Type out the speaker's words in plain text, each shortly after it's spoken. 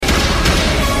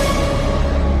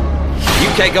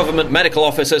UK government medical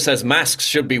officer says masks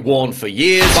should be worn for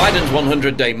years. Biden's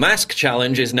 100-day mask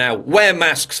challenge is now wear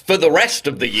masks for the rest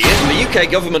of the year. And the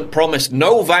UK government promised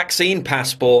no vaccine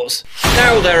passports.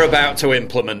 Now they're about to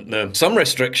implement them. Some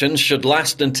restrictions should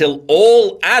last until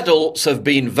all adults have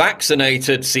been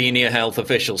vaccinated, senior health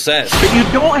official says. But you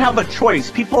don't have a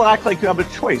choice. People act like you have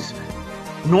a choice.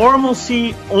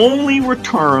 Normalcy only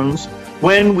returns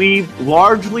when we've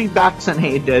largely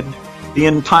vaccinated the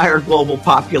entire global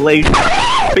population.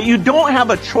 But you don't have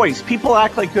a choice. People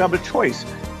act like you have a choice.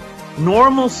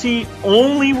 Normalcy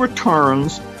only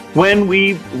returns when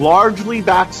we've largely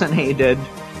vaccinated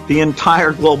the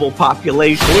entire global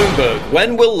population. Bloomberg,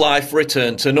 when will life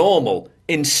return to normal?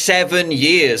 In 7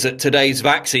 years at today's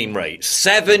vaccine rates.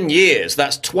 7 years,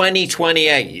 that's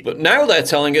 2028. But now they're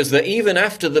telling us that even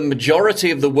after the majority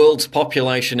of the world's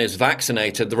population is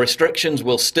vaccinated, the restrictions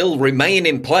will still remain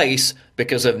in place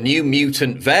because of new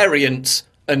mutant variants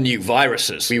and new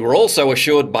viruses. We were also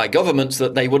assured by governments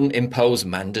that they wouldn't impose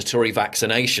mandatory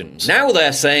vaccinations. Now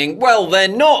they're saying, well, they're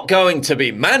not going to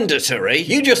be mandatory.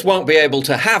 You just won't be able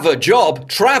to have a job,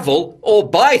 travel, or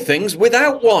buy things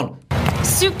without one.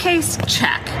 Suitcase,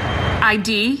 check.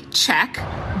 ID, check.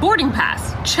 Boarding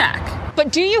pass, check.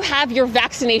 But do you have your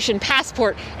vaccination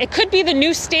passport? It could be the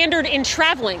new standard in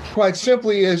traveling. Quite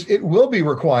simply is it will be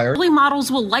required. Early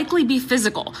models will likely be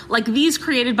physical, like these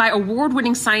created by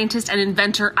award-winning scientist and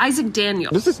inventor Isaac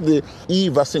Daniel. This is the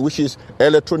e-vaccine, which is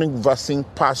electronic vaccine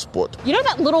passport. You know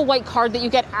that little white card that you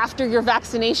get after your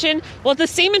vaccination? Well, the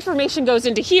same information goes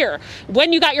into here.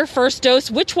 When you got your first dose,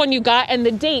 which one you got, and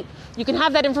the date. You can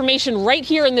have that information right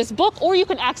here in this book, or you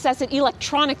can access it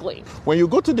electronically. When you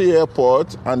go to the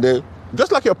airport and they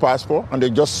just like your passport, and they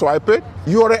just swipe it,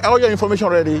 you already all your information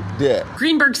already there.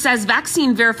 Greenberg says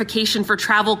vaccine verification for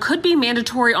travel could be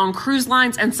mandatory on cruise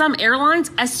lines and some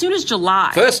airlines as soon as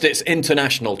July. First it's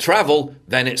international travel,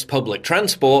 then it's public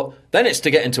transport, then it's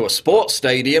to get into a sports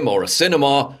stadium or a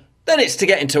cinema, then it's to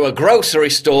get into a grocery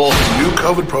store. New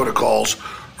COVID protocols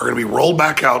are going to be rolled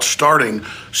back out starting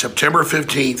September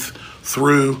 15th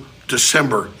through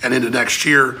December and into next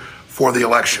year for the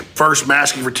election. First,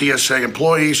 masking for TSA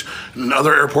employees and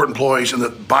other airport employees, and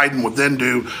that Biden would then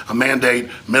do a mandate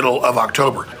middle of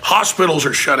October. Hospitals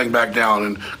are shutting back down,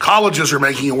 and colleges are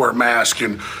making you wear masks,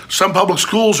 and some public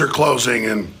schools are closing,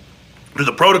 and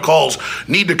the protocols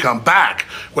need to come back,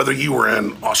 whether you were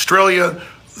in Australia,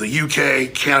 the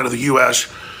UK, Canada, the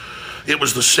US. It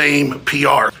was the same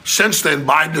PR. Since then,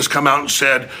 Biden has come out and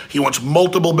said he wants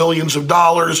multiple billions of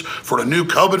dollars for a new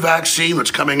COVID vaccine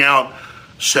that's coming out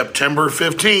September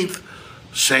 15th,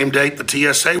 same date the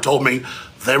TSA told me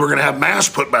they were going to have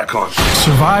masks put back on.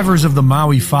 Survivors of the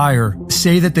Maui fire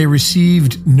say that they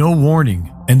received no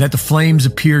warning and that the flames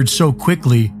appeared so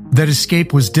quickly that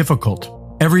escape was difficult.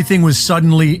 Everything was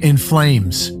suddenly in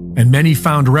flames, and many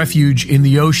found refuge in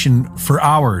the ocean for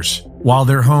hours while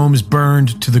their homes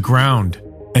burned to the ground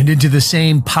and into the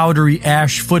same powdery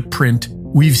ash footprint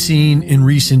we've seen in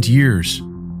recent years.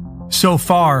 So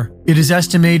far, it is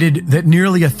estimated that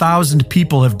nearly 1,000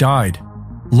 people have died.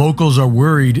 Locals are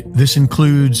worried this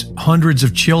includes hundreds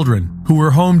of children who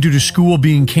were home due to school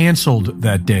being canceled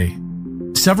that day.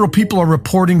 Several people are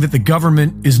reporting that the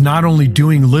government is not only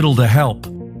doing little to help,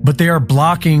 but they are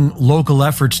blocking local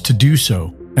efforts to do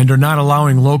so and are not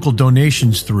allowing local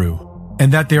donations through,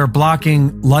 and that they are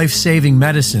blocking life-saving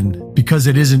medicine because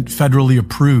it isn't federally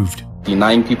approved.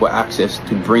 Denying people access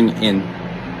to bring in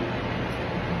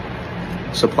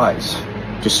supplies,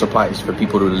 just supplies for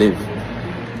people to live.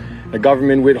 The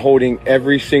government withholding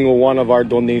every single one of our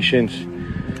donations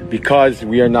because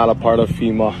we are not a part of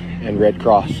FEMA and Red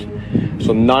Cross.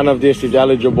 So none of this is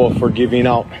eligible for giving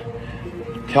out.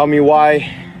 Tell me why.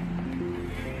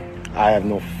 I have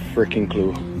no freaking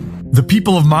clue. The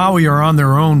people of Maui are on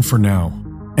their own for now.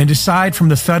 And aside from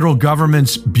the federal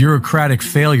government's bureaucratic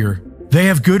failure, they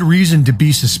have good reason to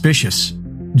be suspicious.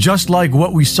 Just like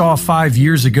what we saw 5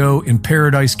 years ago in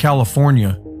Paradise,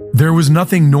 California, there was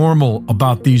nothing normal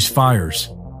about these fires.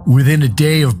 Within a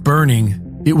day of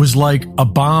burning, it was like a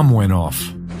bomb went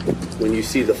off. When you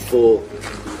see the full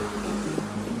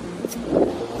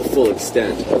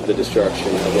extent of the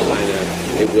destruction of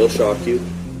Lahaina, it will shock you.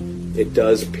 It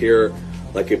does appear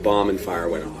like a bomb and fire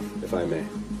went off, if I may.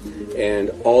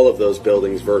 And all of those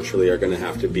buildings virtually are going to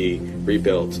have to be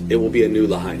rebuilt. It will be a new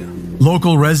Lahaina.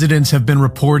 Local residents have been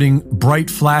reporting bright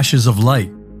flashes of light.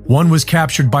 One was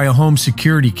captured by a home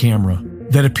security camera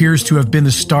that appears to have been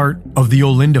the start of the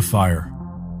Olinda fire.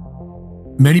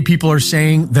 Many people are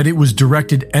saying that it was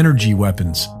directed energy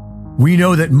weapons. We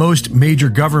know that most major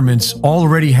governments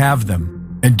already have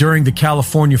them, And during the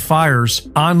California fires,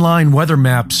 online weather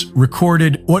maps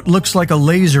recorded what looks like a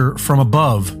laser from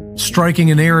above, striking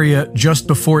an area just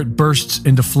before it bursts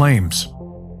into flames.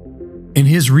 In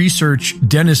his research,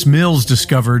 Dennis Mills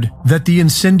discovered that the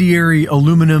incendiary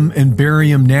aluminum and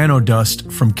barium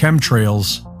nanodust from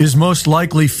chemtrails is most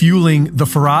likely fueling the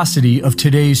ferocity of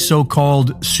today's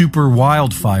so-called super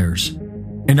wildfires.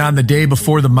 And on the day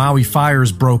before the Maui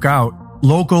fires broke out,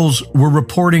 locals were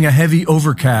reporting a heavy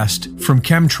overcast from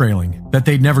chemtrailing that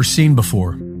they'd never seen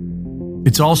before.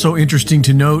 It's also interesting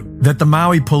to note that the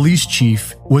Maui police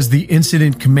chief was the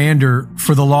incident commander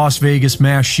for the Las Vegas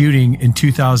mass shooting in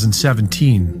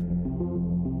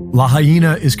 2017.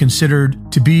 Lahaina is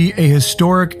considered to be a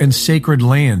historic and sacred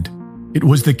land. It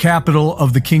was the capital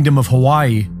of the Kingdom of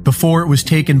Hawaii before it was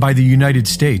taken by the United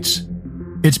States.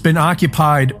 It's been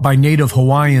occupied by native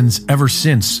Hawaiians ever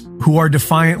since, who are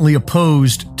defiantly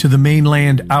opposed to the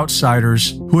mainland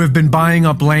outsiders who have been buying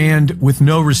up land with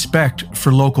no respect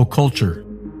for local culture.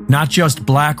 Not just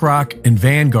BlackRock and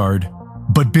Vanguard,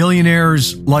 but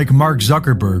billionaires like Mark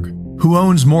Zuckerberg, who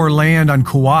owns more land on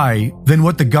Kauai than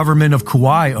what the government of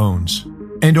Kauai owns,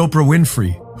 and Oprah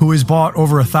Winfrey, who has bought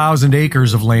over 1,000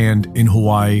 acres of land in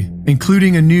Hawaii,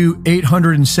 including a new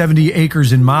 870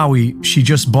 acres in Maui she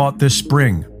just bought this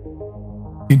spring.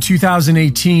 In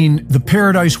 2018, the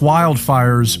Paradise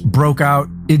wildfires broke out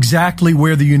exactly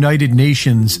where the United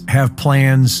Nations have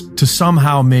plans to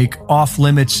somehow make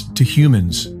off-limits to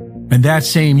humans. And that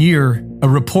same year, a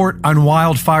report on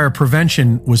wildfire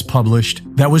prevention was published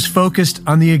that was focused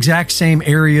on the exact same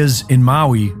areas in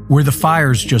Maui where the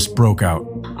fires just broke out.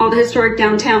 All the historic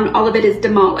downtown, all of it is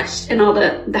demolished and all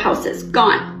the houses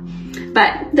gone.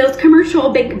 But those commercial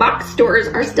big box stores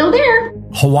are still there.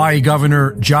 Hawaii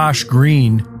Governor Josh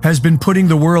Green has been putting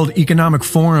the World Economic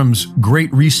Forum's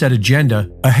Great Reset agenda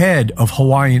ahead of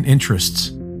Hawaiian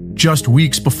interests. Just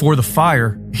weeks before the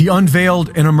fire, he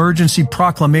unveiled an emergency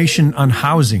proclamation on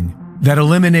housing that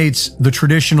eliminates the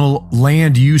traditional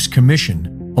Land Use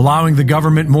Commission, allowing the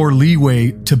government more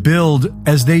leeway to build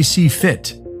as they see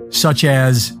fit, such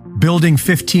as building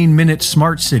 15-minute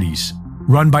smart cities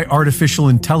run by artificial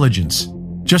intelligence,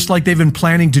 just like they've been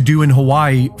planning to do in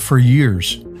Hawaii for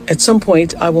years. At some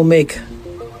point, I will make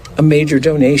a major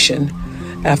donation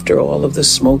after all of the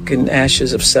smoke and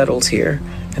ashes have settled here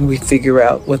and we figure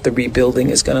out what the rebuilding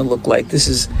is going to look like. This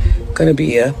is going to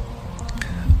be a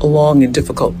long and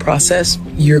difficult process.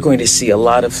 You're going to see a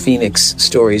lot of Phoenix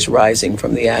stories rising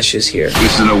from the ashes here.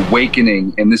 This is an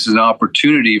awakening, and this is an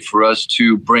opportunity for us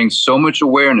to bring so much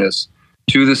awareness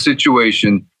to the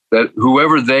situation that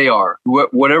whoever they are,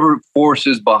 whatever force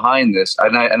is behind this,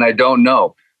 and I don't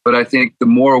know, but I think the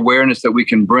more awareness that we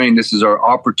can bring, this is our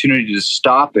opportunity to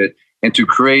stop it and to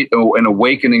create an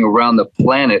awakening around the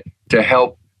planet to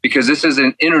help, because this is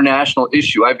an international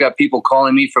issue. I've got people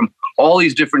calling me from all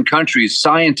these different countries,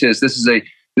 scientists.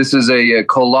 This is a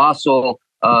colossal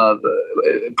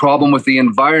problem with the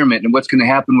environment and what's going to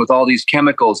happen with all these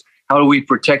chemicals. How do we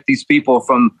protect these people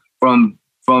from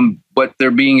what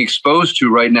they're being exposed to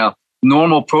right now?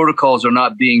 Normal protocols are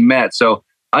not being met. So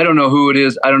I don't know who it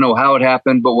is. I don't know how it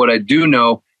happened. But what I do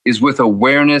know is with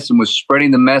awareness and with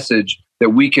spreading the message that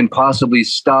we can possibly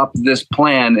stop this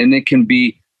plan, and it can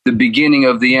be the beginning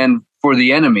of the end for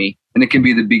the enemy, and it can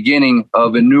be the beginning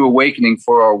of a new awakening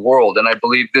for our world. And I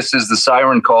believe this is the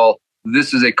siren call.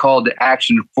 This is a call to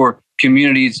action for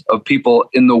communities of people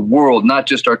in the world, not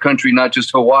just our country, not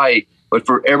just Hawaii, but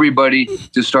for everybody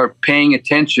to start paying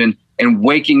attention and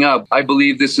waking up. I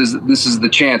believe this is the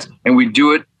chance, and we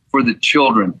do it for the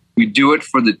children. We do it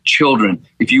for the children.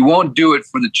 If you won't do it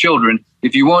for the children,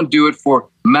 if you won't do it for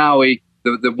Maui,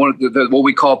 what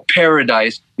we call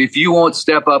paradise, if you won't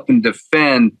step up and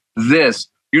defend this,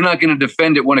 you're not going to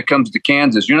defend it when it comes to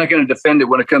Kansas. You're not going to defend it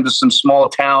when it comes to some small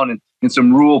town and in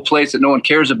some rural place that no one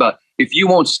cares about. If you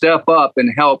won't step up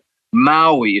and help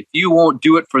Maui, if you won't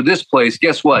do it for this place,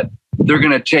 guess what? They're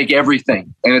going to take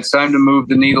everything. And it's time to move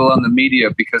the needle on the media,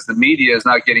 because the media is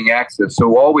not getting access.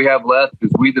 So all we have left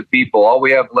is we the people. All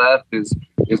we have left is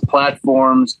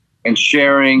platforms and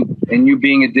sharing, and you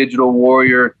being a digital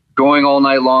warrior, going all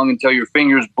night long until your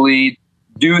fingers bleed.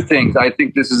 Do things. I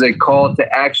think this is a call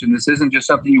to action. This isn't just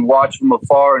something you watch from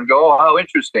afar and go, oh, how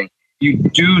interesting. You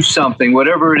do something,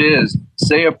 whatever it is.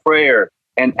 Say a prayer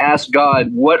and ask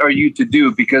God, what are you to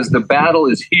do? Because the battle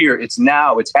is here. It's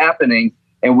now. It's happening.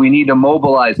 And we need to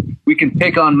mobilize. We can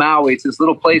pick on Maui. It's this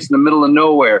little place in the middle of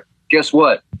nowhere. Guess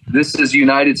what? This is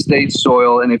United States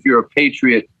soil. And if you're a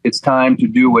patriot, it's time to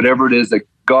do whatever it is that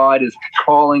God is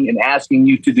calling and asking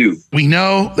you to do? We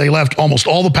know they left almost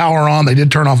all the power on. They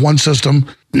did turn off one system.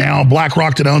 Now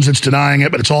BlackRock that owns it's denying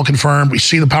it, but it's all confirmed. We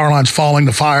see the power lines falling,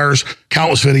 the fires,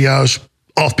 countless videos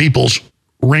off people's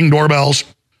Ring doorbells.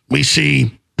 We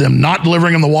see them not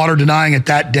delivering them the water, denying it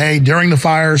that day during the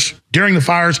fires,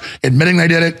 admitting they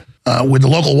did it with the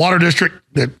local water district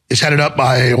that is headed up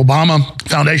by an Obama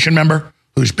Foundation member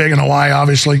who's big in Hawaii,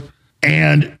 obviously.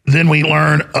 And then we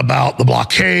learn about the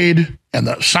blockade and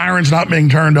the sirens not being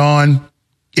turned on.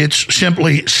 It's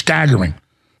simply staggering.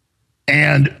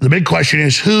 And the big question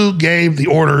is, who gave the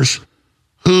orders?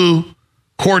 Who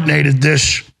coordinated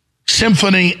this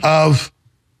symphony of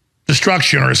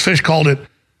destruction, or as Fish called it,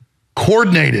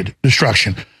 coordinated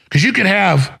destruction? Because you could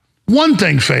have one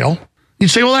thing fail. You'd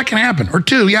say, well, that can happen. Or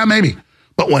two, yeah, maybe.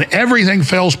 But when everything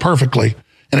fails perfectly,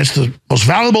 and it's the most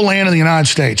valuable land in the United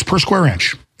States per square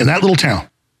inch in that little town,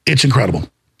 it's incredible.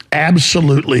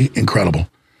 Absolutely incredible.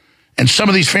 And some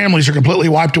of these families are completely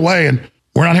wiped away, and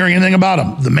we're not hearing anything about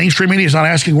them. The mainstream media is not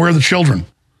asking where are the children.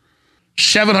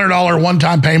 $700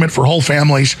 one-time payment for whole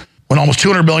families when almost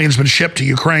 $200 billion has been shipped to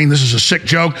Ukraine. This is a sick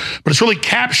joke, but it's really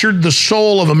captured the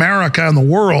soul of America and the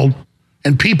world,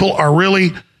 and people are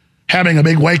really having a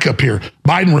big wake-up here.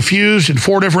 Biden refused in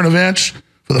 4 different events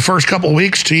for the first couple of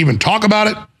weeks to even talk about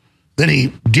it. Then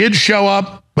he did show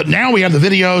up, but now we have the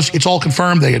videos. It's all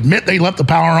confirmed. They admit they left the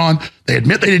power on. They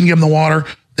admit they didn't give them the water.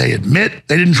 They admit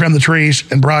they didn't trim the trees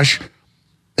and brush.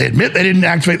 They admit they didn't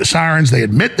activate the sirens. They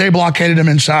admit they blockaded them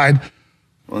inside.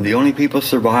 Well, the only people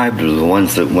survived are the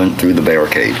ones that went through the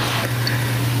barricade.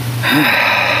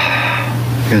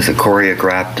 It was a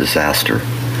choreographed disaster.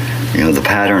 You know, the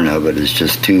pattern of it is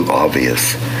just too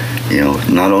obvious. You know,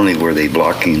 not only were they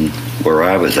blocking where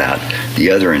I was at,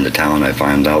 the other end of town, I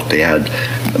found out they had,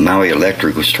 Maui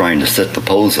Electric was trying to set the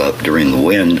poles up during the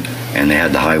wind, and they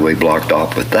had the highway blocked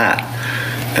off with that.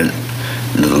 And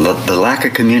the lack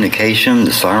of communication,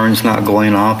 the sirens not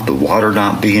going off, the water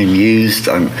not being used,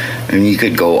 I mean, you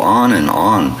could go on and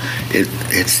on.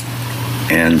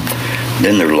 And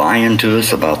then they're lying to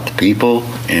us about the people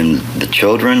and the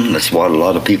children. That's why a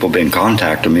lot of people have been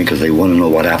contacting me, because they want to know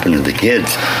what happened to the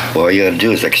kids. Well, all you got to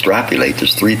do is extrapolate.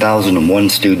 There's 3,001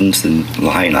 students in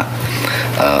Lahaina.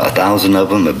 1,000 of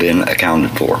them have been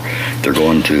accounted for. They're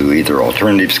going to either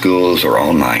alternative schools or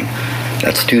online.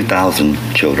 That's 2,000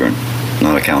 children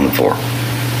not accounted for.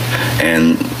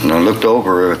 And I looked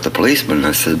over at the policeman and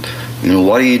I said, you know,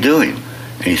 what are you doing?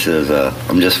 And he says,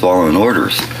 I'm just following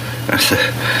orders. I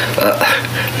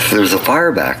said, there's a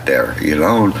fire back there, you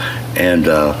know. And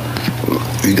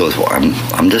he goes, well,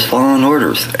 I'm just following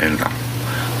orders. And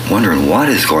I'm wondering what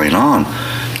is going on.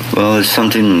 Well, it's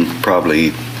something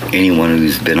probably anyone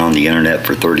who's been on the internet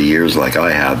for 30 years like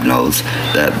I have knows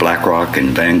that BlackRock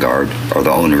and Vanguard are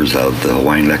the owners of the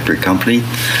Hawaiian Electric Company,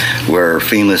 where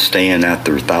FEMA's staying at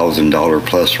their $1,000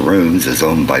 plus rooms is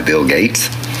owned by Bill Gates.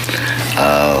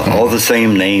 All the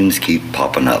same names keep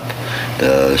popping up.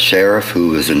 The sheriff who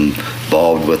was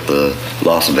involved with the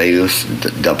Las Vegas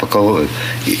debacle,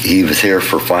 he was here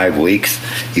for 5 weeks.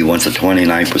 He wants a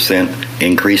 29%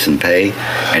 increase in pay,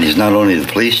 and he's not only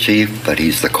the police chief, but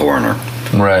he's the coroner.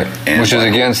 Right, and which is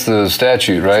against the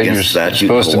statute, right? Against the statute,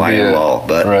 supposed Hawaiian to be law,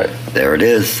 but there it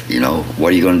is. You know,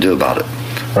 what are you going to do about it?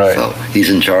 Right. So he's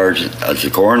in charge as the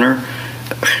coroner.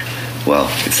 Well,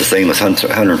 it's the same as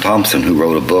Hunter Thompson, who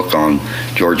wrote a book on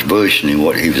George Bush, and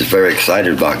he was very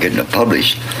excited about getting it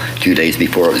published. 2 days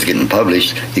before it was getting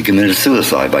published, he committed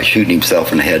suicide by shooting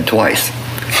himself in the head twice.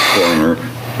 The coroner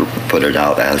put it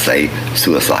out as a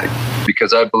suicide.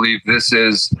 Because I believe this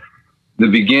is the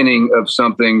beginning of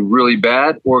something really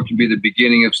bad, or it could be the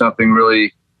beginning of something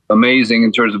really amazing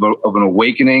in terms of an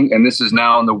awakening. And this is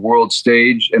now on the world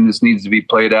stage, and this needs to be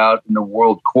played out in the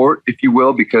world court, if you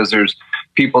will, because there's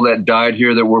people that died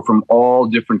here that were from all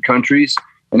different countries.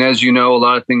 And as you know, a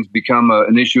lot of things become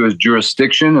an issue as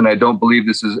jurisdiction. And I don't believe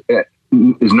this is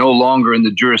no longer in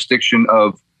the jurisdiction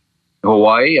of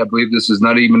Hawaii. I believe this is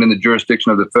not even in the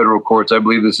jurisdiction of the federal courts. I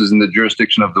believe this is in the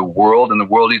jurisdiction of the world, and the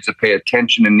world needs to pay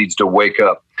attention and needs to wake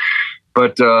up.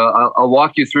 But I'll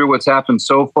walk you through what's happened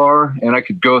so far, and I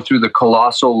could go through the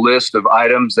colossal list of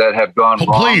items that have gone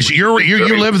wrong. Please, you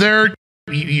live there.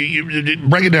 You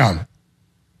break it down.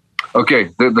 Okay,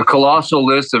 the colossal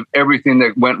list of everything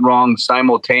that went wrong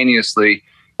simultaneously,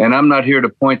 and I'm not here to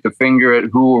point the finger at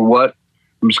who or what.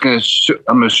 I'm just going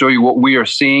to show you what we are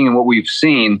seeing and what we've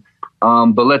seen.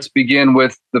 But let's begin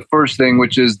with the first thing,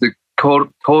 which is the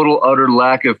total, utter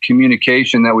lack of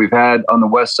communication that we've had on the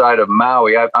west side of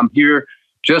Maui. I'm here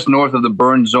just north of the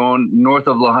burn zone, north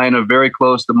of Lahaina, very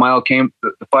close. The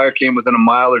fire came within a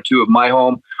mile or two of my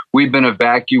home. We've been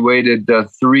evacuated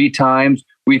 3 times.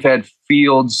 We've had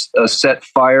fields set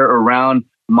fire around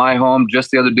my home.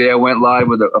 Just the other day, I went live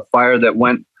with a fire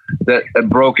that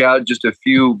broke out just a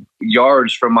few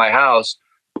yards from my house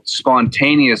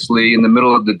spontaneously in the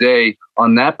middle of the day.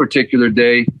 On that particular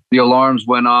day, the alarms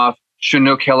went off.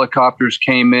 Chinook helicopters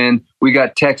came in. We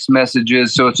got text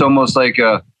messages. So it's almost like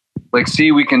they're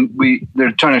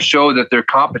trying to show that they're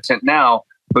competent now.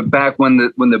 But back when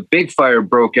the big fire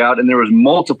broke out, and there was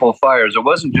multiple fires, it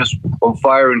wasn't just a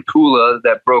fire in Kula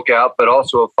that broke out, but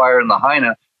also a fire in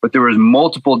Lahaina. But there was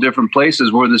multiple different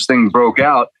places where this thing broke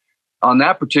out. On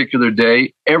that particular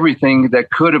day, everything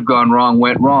that could have gone wrong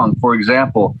went wrong. For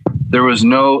example, there was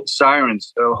no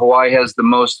sirens. Hawaii has the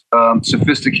most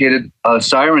sophisticated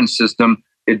siren system.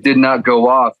 It did not go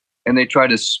off. And they try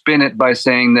to spin it by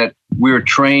saying that we are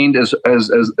trained as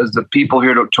the people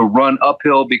here to run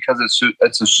uphill because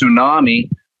it's a tsunami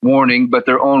warning, but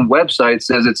their own website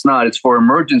says it's not. It's for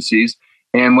emergencies.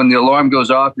 And when the alarm goes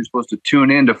off, you're supposed to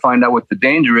tune in to find out what the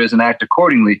danger is and act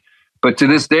accordingly. But to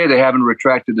this day, they haven't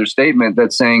retracted their statement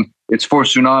that's saying it's for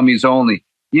tsunamis only.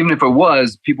 Even if it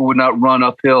was, people would not run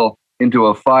uphill into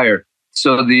a fire.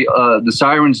 So the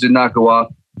sirens did not go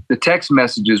off. The text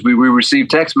messages, we receive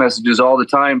text messages all the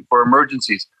time for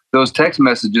emergencies. Those text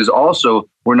messages also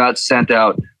were not sent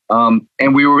out.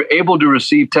 And we were able to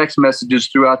receive text messages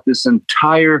throughout this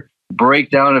entire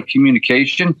breakdown of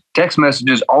communication. Text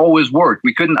messages always worked.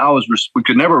 We could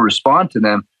never respond to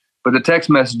them, but the text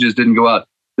messages didn't go out.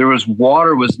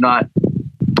 Water was not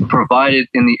provided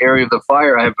in the area of the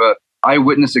fire. I have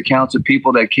eyewitness accounts of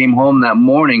people that came home that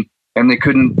morning and they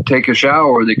couldn't take a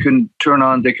shower. They couldn't turn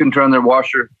their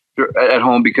washer at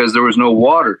home because there was no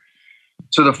water.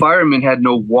 So the firemen had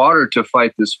no water to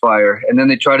fight this fire. And then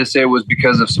they try to say it was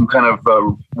because of some kind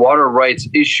of water rights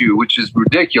issue, which is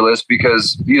ridiculous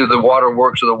because either the water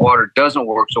works or the water doesn't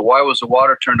work. So why was the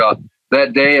water turned off?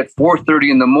 That day at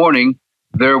 4:30 in the morning,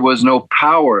 there was no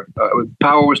power.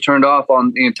 Power was turned off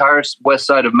on the entire west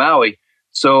side of Maui.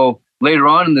 So later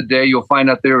on in the day, you'll find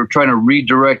out they were trying to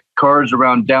redirect cars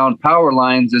around down power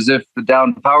lines as if the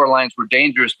down power lines were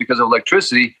dangerous because of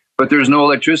electricity, but there's no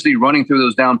electricity running through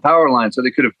those down power lines. So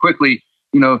they could have quickly,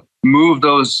 moved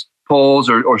those poles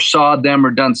or sawed them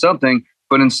or done something.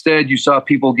 But instead, you saw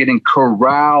people getting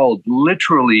corralled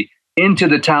literally into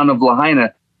the town of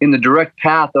Lahaina in the direct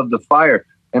path of the fire.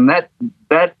 And that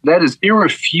is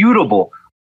irrefutable.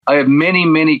 I have many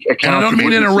accounts. And I don't mean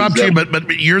to interrupt you, but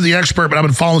you're the expert, but I've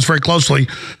been following this very closely.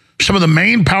 Some of the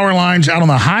main power lines out on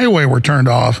the highway were turned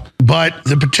off, but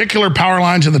the particular power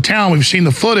lines in the town, we've seen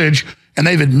the footage, and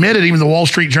they've admitted, even the Wall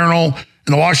Street Journal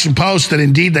and the Washington Post, that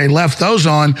indeed they left those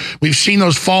on. We've seen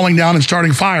those falling down and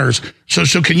starting fires. So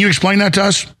can you explain that to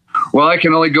us? Well, I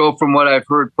can only go from what I've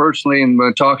heard personally and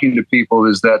when talking to people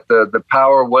is that the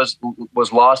power was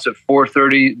lost at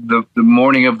 4:30 the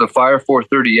morning of the fire,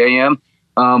 4:30 a.m.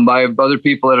 By other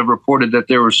people that have reported that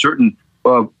there were certain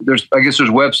there's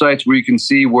websites where you can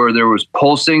see where there was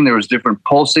pulsing. There was different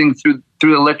pulsing through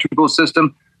the electrical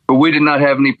system, but we did not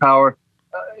have any power.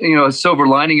 A silver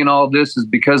lining in all of this is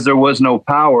because there was no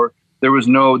power.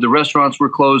 The restaurants were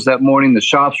closed that morning. The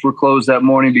shops were closed that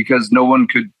morning because no one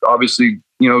could obviously,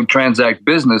 transact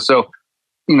business. So,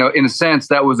 in a sense,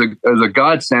 that was a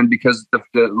godsend because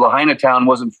the Lahaina town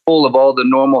wasn't full of all the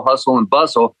normal hustle and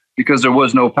bustle because there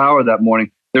was no power that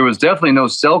morning. There was definitely no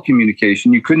cell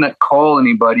communication. You could not call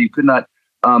anybody. You could not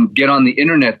get on the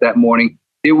internet that morning.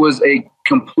 It was a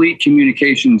complete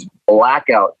communications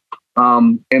blackout.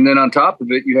 And then on top of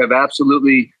it, you have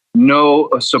absolutely no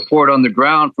support on the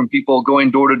ground from people going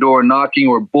door to door knocking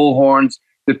or bullhorns.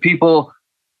 The people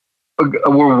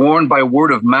were warned by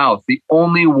word of mouth. The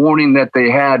only warning that they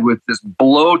had with this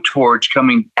blowtorch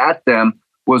coming at them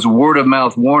was word of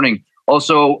mouth warning.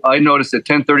 Also, I noticed at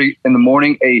 10:30 in the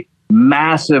morning, a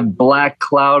massive black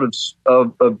cloud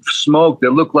of smoke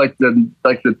that looked like the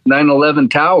 9/11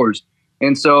 towers.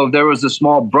 And so there was a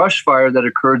small brush fire that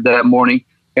occurred that morning.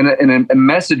 And a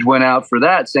message went out for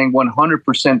that saying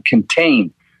 100%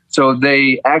 contained. So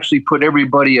they actually put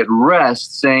everybody at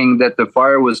rest saying that the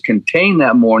fire was contained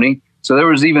that morning. So there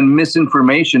was even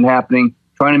misinformation happening,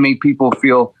 trying to make people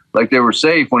feel like they were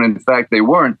safe when in fact they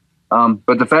weren't.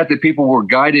 But the fact that people were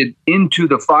guided into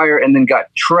the fire and then got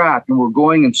trapped and were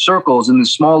going in circles in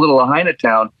this small little Lahaina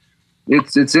town,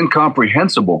 it's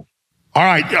incomprehensible. All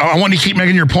right. I want to keep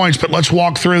making your points, but let's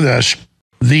walk through this.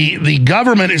 The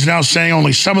government is now saying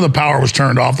only some of the power was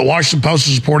turned off. The Washington Post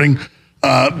is reporting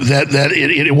that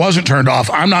it wasn't turned off.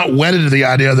 I'm not wedded to the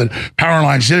idea that power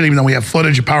lines did it, even though we have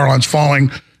footage of power lines falling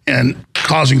and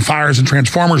causing fires and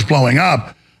transformers blowing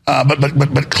up.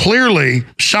 But clearly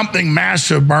something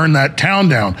massive burned that town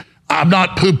down. I've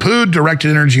not poo-pooed directed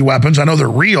energy weapons. I know they're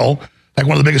real. Like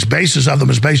one of the biggest bases of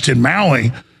them is based in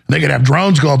Maui. They could have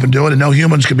drones go up and do it, and no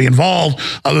humans could be involved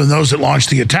other than those that launched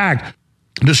the attack.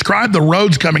 Describe the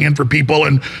roads coming in for people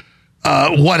and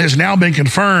what has now been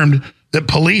confirmed that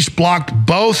police blocked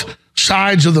both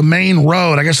sides of the main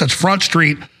road. I guess that's Front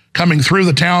Street coming through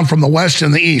the town from the west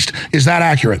and the east. Is that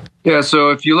accurate? Yeah, so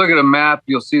if you look at a map,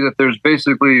 you'll see that there's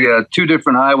basically two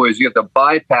different highways. You have the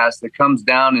bypass that comes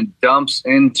down and dumps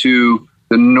into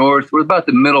the north. We're about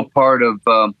the middle part of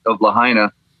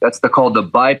Lahaina. That's called the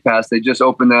bypass. They just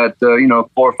opened that, 4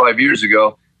 or 5 years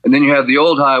ago. And then you have the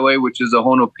old highway, which is the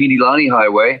Honopinilani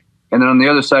Highway. And then on the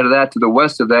other side of that, to the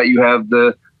west of that, you have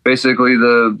basically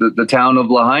the town of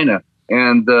Lahaina.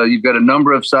 And you've got a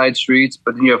number of side streets,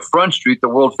 but then you have Front Street, the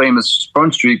world famous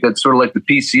Front Street. That's sort of like the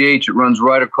PCH. It runs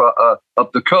right across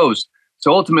up the coast.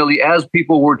 So ultimately, as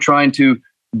people were trying to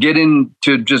get in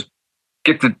to just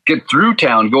get through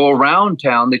town, go around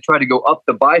town, they tried to go up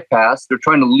the bypass. They're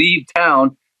trying to leave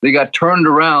town. They got turned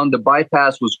around. The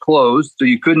bypass was closed, so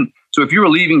you couldn't. So if you were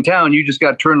leaving town, you just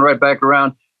got turned right back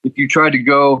around. If you tried to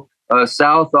go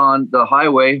south on the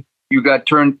highway, you got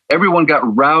turned. Everyone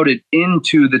got routed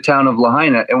into the town of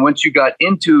Lahaina, and once you got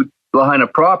into Lahaina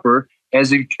proper,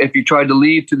 as if you tried to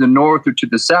leave to the north or to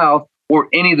the south or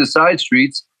any of the side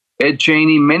streets, Ed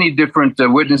Cheney, many different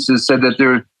witnesses said that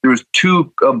there was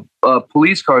two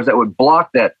police cars that would block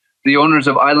that. The owners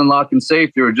of Island Lock and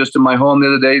Safe, they were just in my home the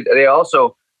other day. They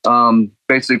also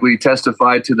basically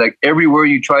testified to like everywhere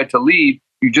you tried to leave,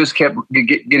 you just kept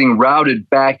getting routed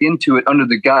back into it under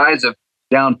the guise of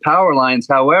down power lines.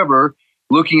 However,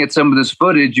 looking at some of this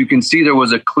footage, you can see there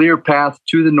was a clear path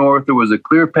to the north. There was a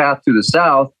clear path to the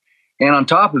south. And on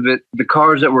top of it, the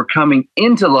cars that were coming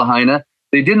into Lahaina,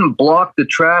 they didn't block the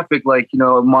traffic like,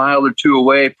 a mile or two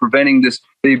away, preventing this.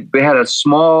 They had a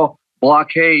small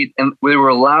blockade, and they were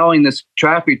allowing this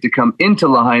traffic to come into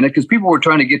Lahaina because people were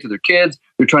trying to get to their kids.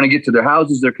 They're trying to get to their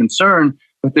houses. They're concerned,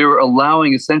 but they were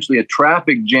allowing essentially a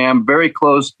traffic jam very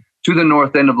close to the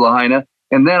north end of Lahaina.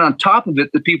 And then on top of it,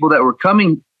 the people that were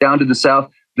coming down to the south,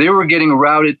 they were getting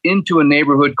routed into a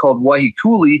neighborhood called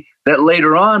Wahikuli that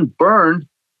later on burned,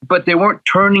 but they weren't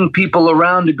turning people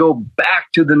around to go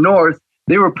back to the north.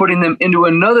 They were putting them into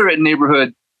another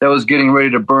neighborhood that was getting ready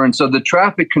to burn. So the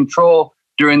traffic control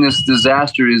during this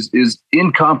disaster is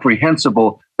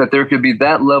incomprehensible that there could be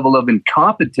that level of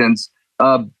incompetence,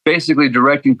 basically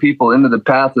directing people into the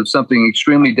path of something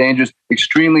extremely dangerous,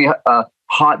 extremely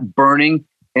hot burning,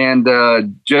 and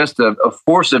just a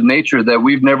force of nature that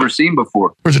we've never seen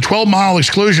before. There's a 12-mile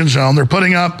exclusion zone. They're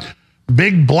putting up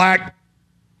big black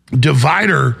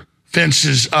divider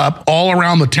fences up all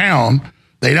around the town.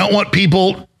 They don't want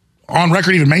people on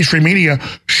record, even mainstream media,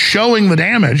 showing the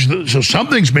damage. So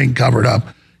something's being covered up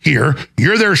here.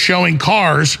 You're there showing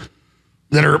cars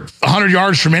that are 100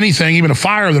 yards from anything, even a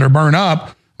fire, that are burned up.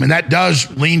 I mean, that does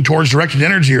lean towards directed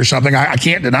energy or something. I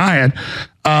can't deny it.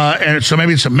 And so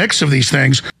maybe it's a mix of these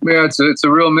things. Yeah, it's a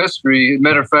real mystery.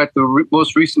 Matter of fact, the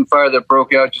most recent fire that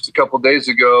broke out just a couple of days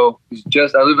ago is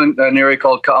I live in an area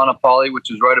called Ka'anapali,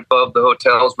 which is right above the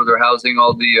hotels where they're housing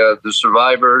all the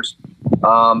survivors.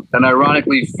 And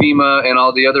ironically, FEMA and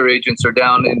all the other agents are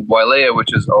down in Wailea,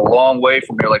 which is a long way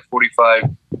from here, like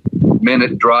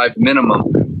 45-minute drive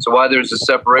minimum. So why there's a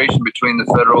separation between the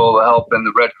federal help and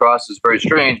the Red Cross is very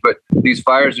strange, but these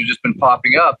fires have just been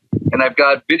popping up. And I've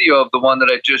got video of the one that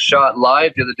I just shot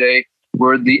live the other day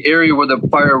where the area where the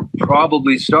fire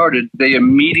probably started, they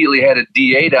immediately had a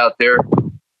D8 out there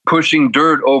pushing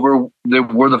dirt over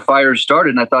where the fire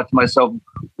started. And I thought to myself,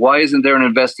 why isn't there an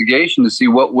investigation to see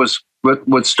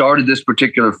what started this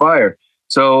particular fire?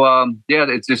 So,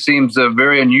 it just seems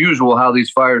very unusual how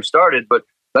these fires started. But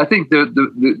I think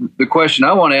the question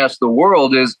I want to ask the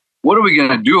world is, what are we going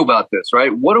to do about this,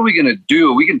 right? What are we going to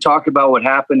do? We can talk about what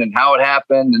happened and how it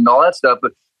happened and all that stuff,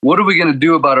 but what are we going to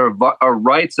do about our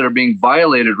rights that are being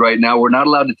violated right now? We're not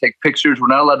allowed to take pictures. We're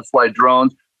not allowed to fly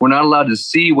drones. We're not allowed to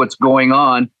see what's going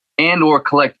on and or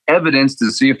collect evidence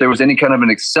to see if there was any kind of an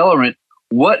accelerant.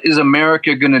 What is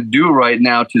America going to do right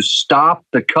now to stop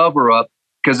the cover up?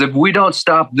 Because if we don't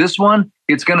stop this one,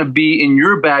 it's going to be in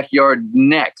your backyard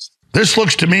next. This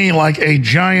looks to me like a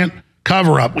giant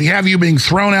cover-up. We have you being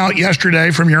thrown out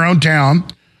yesterday from your own town.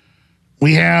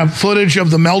 We have footage of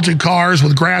the melted cars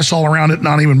with grass all around it,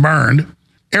 not even burned.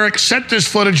 Eric, set this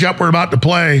footage up we're about to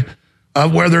play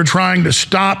of where they're trying to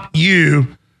stop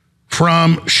you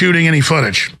from shooting any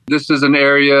footage. This is an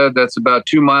area that's about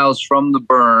 2 miles from the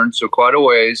burn, so quite a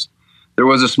ways. There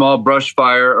was a small brush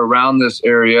fire around this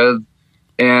area,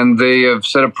 and they have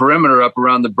set a perimeter up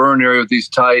around the burn area with these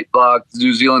tight lock,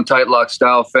 New Zealand tight lock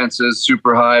style fences,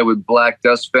 super high with black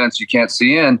dust fence you can't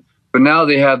see in. But now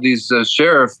they have these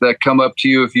sheriff that come up to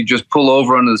you if you just pull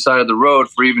over onto the side of the road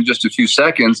for even just a few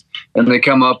seconds, and they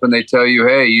come up and they tell you,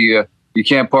 hey, you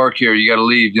can't park here, you got to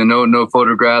leave. No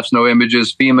photographs, no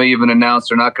images. FEMA even announced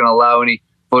they're not going to allow any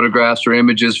photographs or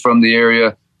images from the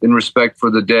area in respect for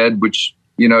the dead, which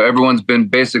everyone's been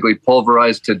basically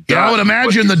pulverized to death. Yeah, I would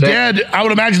imagine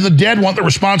the dead want the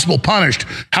responsible punished.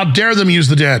 How dare them use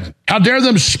the dead? How dare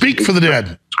them speak for the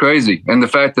dead? It's crazy. And the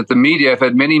fact that the media, I've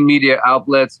had many media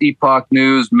outlets, Epoch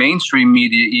News, mainstream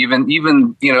media, even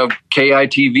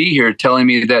KITV here telling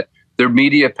me that their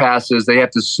media passes, they have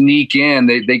to sneak in.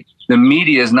 The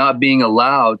media is not being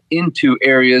allowed into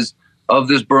areas of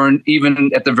this burn. Even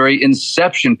at the very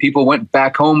inception, people went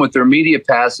back home with their media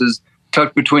passes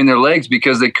tucked between their legs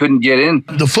because they couldn't get in.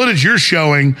 The footage you're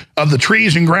showing of the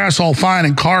trees and grass all fine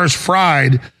and cars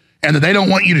fried, and that they don't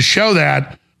want you to show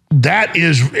that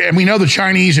is, and we know the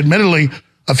Chinese admittedly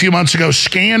a few months ago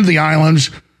scanned the islands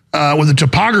with a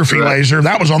topography laser.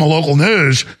 That was on the local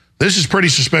news. This is pretty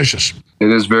suspicious.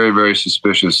 It is very, very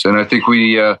suspicious. And I think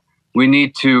we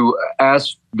need to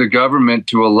ask the government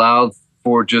to allow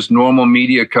for just normal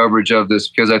media coverage of this,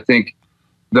 because I think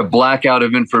the blackout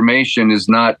of information is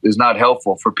not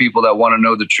helpful for people that want to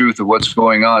know the truth of what's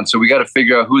going on. So we got to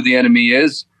figure out who the enemy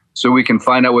is, so we can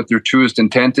find out what their truest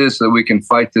intent is, so that we can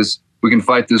fight this. We can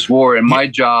fight this war. And my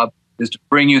job is to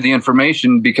bring you the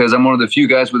information, because I'm one of the few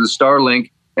guys with a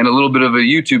Starlink and a little bit of a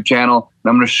YouTube channel, and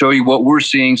I'm going to show you what we're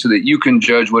seeing so that you can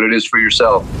judge what it is for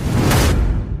yourself.